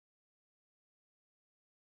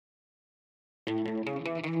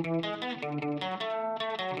I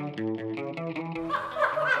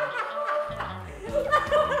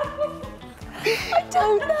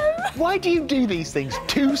don't know. Why do you do these things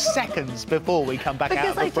 2 seconds before we come back out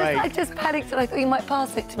of the break? I just panicked and I thought you might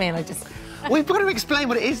pass it to me and I just... We've got to explain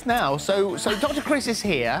what it is now. So Dr. Chris is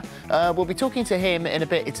here. We'll be talking to him in a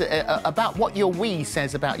bit. It's about what your wee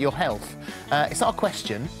says about your health. It's not a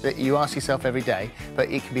question that you ask yourself every day, but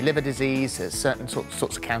it can be liver disease, certain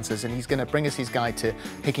sorts of cancers, and he's going to bring us his guide to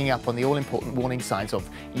picking up on the all-important warning signs of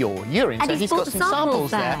your urine. And so he's got some samples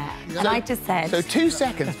there. And I just said... So 2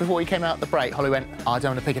 seconds before we came out the break, Holly went, oh, I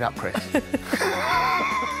don't want to pick it up, Chris.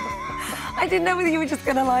 I didn't know whether you were just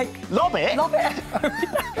going to, like... Lob it? Lob it.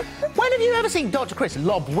 When have you ever seen Dr. Chris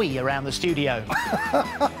lob wee around the studio?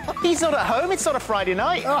 He's not at home, it's not a Friday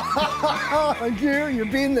night. Thank you, you've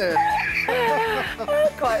been there.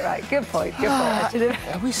 Quite right, good point, good point.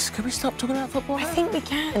 Can we stop talking about football now? I think we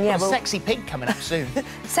can, yeah. Well, sexy pig coming up soon.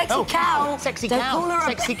 Sexy cow. Sexy Don't cow. call her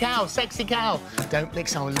Sexy cow. Sexy cow. Don't lick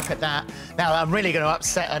someone, look at that. Now, I'm really going to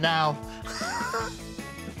upset her now.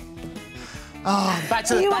 Oh, back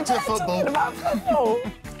to the football. About football.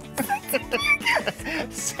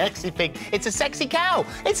 Sexy pig. It's a sexy cow.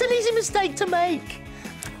 It's an easy mistake to make.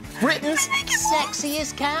 Britain's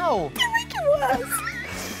sexiest cow. Can make it worse.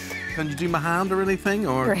 Can you do my hand or anything,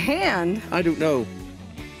 or...? Your hand? I don't know.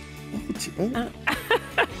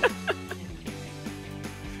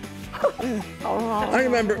 I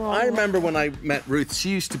remember when I met Ruth, she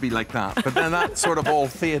used to be like that, but then that sort of all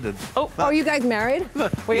faded. Oh, are you guys married?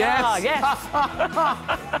 We are, yes.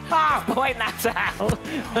 Point that out.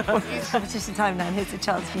 Competition time now, and here's a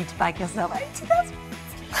chance for you to bag yourself 80,000.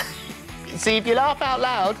 See, if you laugh out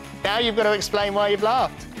loud, now you've got to explain why you've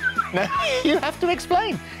laughed. No, you have to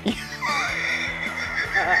explain. You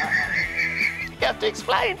have to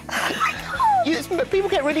explain. People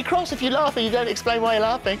get really cross if you laugh and you don't explain why you're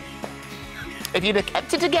laughing. If you'd have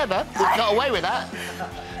kept it together, you'd got away with that.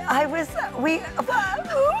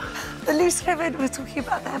 The loose women were talking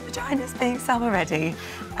about their vaginas being summer ready,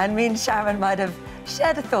 and me and Sharon might have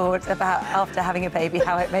shared a thought about, after having a baby,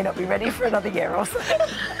 how it may not be ready for another year or so.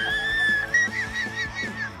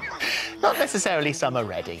 Not necessarily summer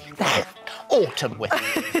ready. Autumn with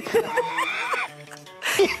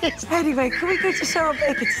Anyway, can we go to Cheryl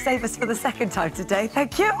Baker to save us for the second time today?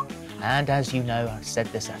 Thank you. And as you know, I've said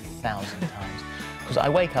this 1,000 times, because I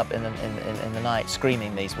wake up in the night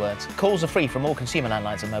screaming these words. Calls are free from all consumer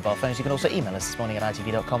landlines and mobile phones. You can also email us this morning at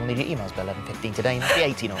itv.com. We'll need your emails by 11:15 today. You must be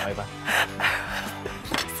 18 or over.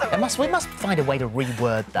 We must find a way to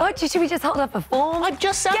reword that. What? Should we just hold up a form? I've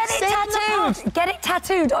just said Get it tattooed! Get it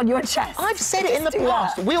tattooed on your chest. I've said it in the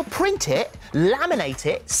past. We'll print it, laminate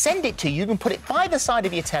it, send it to you, and put it by the side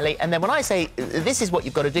of your telly, and then when I say, this is what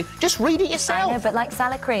you've got to do, just read it yourself. I know, but like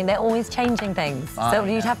salad cream, they're always changing things. So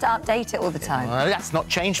you'd have to update it all the time. Well, that's not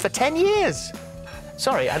changed for 10 years.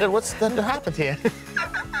 Sorry, I don't know what's happened here.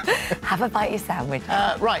 Have a bite of your sandwich.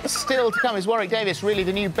 Right, still to come is Warwick Davis, really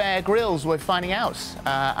the new Bear Grylls we're finding out.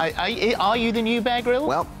 Are you the new Bear Grylls?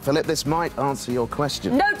 Well, Philip, this might answer your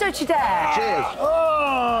question. No, don't you dare! Cheers.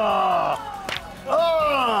 Oh!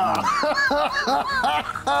 Oh!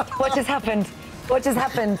 What just happened? What just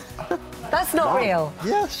happened? That's not real.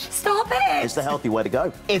 Yes. Stop it! It's the healthy way to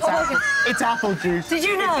go. It's apple juice. Did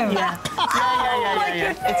you know? Yeah.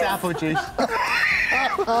 Yeah. It's apple juice.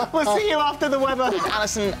 We'll see you after the weather.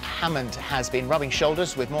 Alison Hammond has been rubbing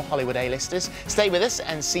shoulders with more Hollywood A-listers. Stay with us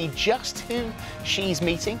and see just who she's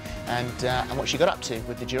meeting and what she got up to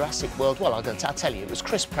with the Jurassic World. Well, I'll tell you, it was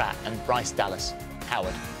Chris Pratt and Bryce Dallas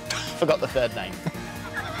Howard. Forgot the third name.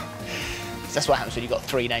 That's what happens when you've got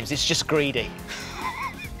 3 names. It's just greedy.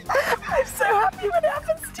 I'm so happy when it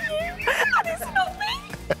happens to you, and it's not me.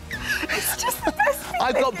 It's just the best thing.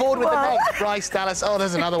 I got bored with the name. Bryce Dallas. Oh,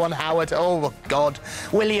 there's another one. Howard. Oh, God.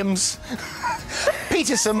 Williams.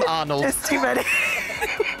 Peterson. Arnold. There's too many.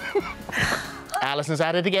 Alison's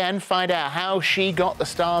at it again. Find out how she got the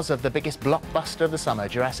stars of the biggest blockbuster of the summer,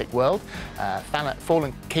 Jurassic World,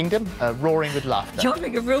 Fallen Kingdom, roaring with laughter. You're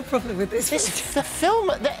having a real problem with this. The film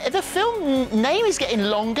name is getting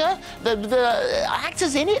longer. The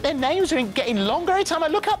actors in it, their names are getting longer. Every time I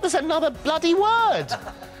look up, there's another bloody word.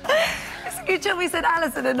 It's a good job we said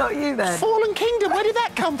Alison and not you, then. Fallen Kingdom, where did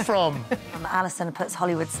that come from? Alison puts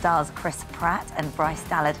Hollywood stars Chris Pratt and Bryce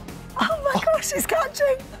Dallas. Oh, my gosh, he's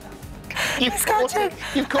catching. You've caught it.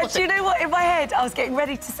 You've caught it. Do you know what? In my head, I was getting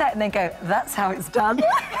ready to set and then go, that's how it's done.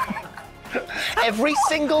 Every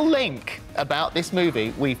single link about this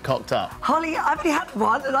movie we've cocked up. Holly, I've only had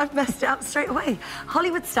one and I've messed it up straight away.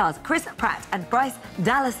 Hollywood stars Chris Pratt and Bryce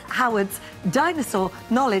Dallas Howard's dinosaur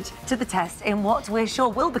knowledge to the test in what we're sure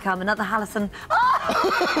will become another Alison.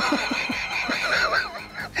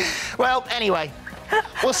 Well, anyway,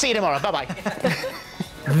 we'll see you tomorrow. Bye-bye.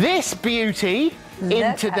 This beauty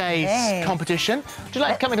in today's competition. Would you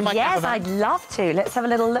like to come into my camper van? Yes, I'd love to. Let's have a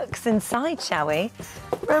little look inside, shall we?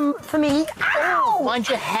 For me. Ow! Mind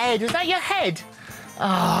your head. Was that your head?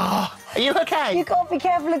 Oh, are you okay? You can't be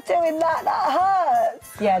careful of doing that. That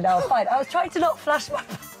hurts. Yeah, no, I'm fine. I was trying to not flash my...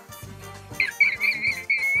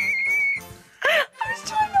 I was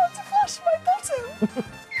trying not to flash my bottom.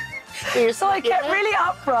 So I kept really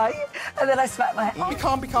upright, and then I smacked my head. Be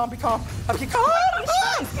calm, be calm, be calm. Be calm!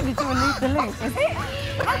 It's going to do a loop-the-loop, is it?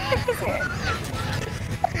 How quick is it?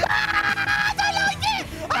 I don't like it!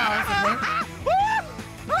 Oh,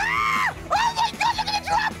 Oh my God, look at the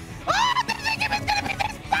drop! Oh, I didn't think it was going to be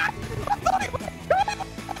this bad! I thought it was...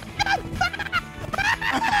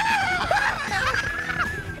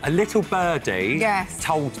 A little birdie Yes.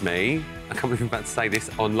 told me, I can't believe I'm about to say this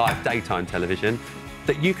on live daytime television,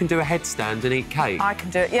 that you can do a headstand and eat cake. I can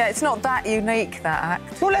do it. Yeah, it's not that unique, that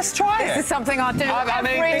act. Well, let's try This is something I do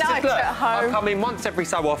every night look, at home. I come in once every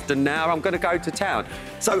so often now. I'm going to go to town.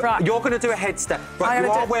 So Right. you're going to do a headstand. Right, I'm you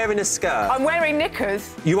gonna are do- wearing a skirt. I'm wearing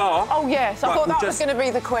knickers. You are? Oh, yes. I Right, thought we'll that was just- going to be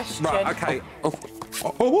the question. Right, OK.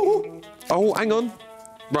 Oh, hang on.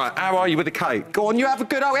 Right, how are you with the cake? Go on, you have a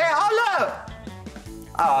good old... Yeah, oh, look!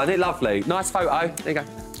 Oh, isn't it lovely? Nice photo. There you go.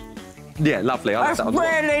 Yeah, lovely. I like That's that.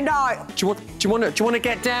 really nice. Do you want to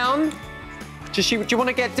get down? Do you want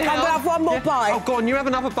to get down? Can we have one more bite? Oh, go on, you have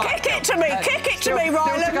another bite. Kick it to me,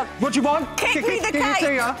 Ryland. What do you want? Kick me the give it to cake.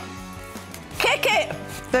 you. Kick it.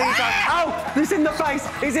 There you go. Oh, he's in the face.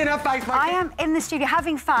 He's in her face. I am in the studio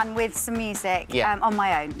having fun with some music on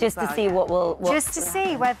my own. Just to see what will... Just to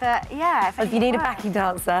see whether, If you need a backing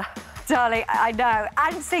dancer. Darling, I know.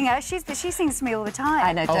 And singer, she sings to me all the time.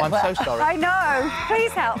 I know. Oh, I'm so sorry. I know.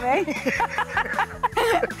 Please help me.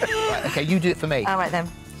 Right, OK, you do it for me. All right, then.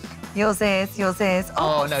 Yours is.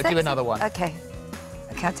 Oh, no, sexy. do another one. OK.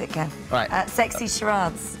 OK, I'll do it again. Right. Sexy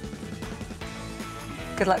charades.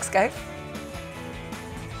 Good luck, Scope.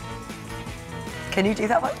 Can you do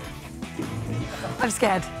that one? I'm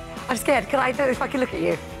scared. Can I do it if I can look at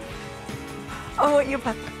you? Oh, what you...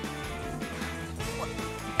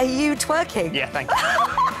 Are you twerking? Yeah, thank you.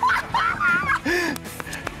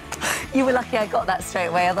 You were lucky I got that straight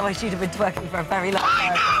away, otherwise you'd have been twerking for a very long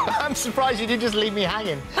time. I'm surprised you didn't just leave me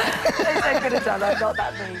hanging. I could have done. I'm not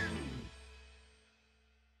that mean.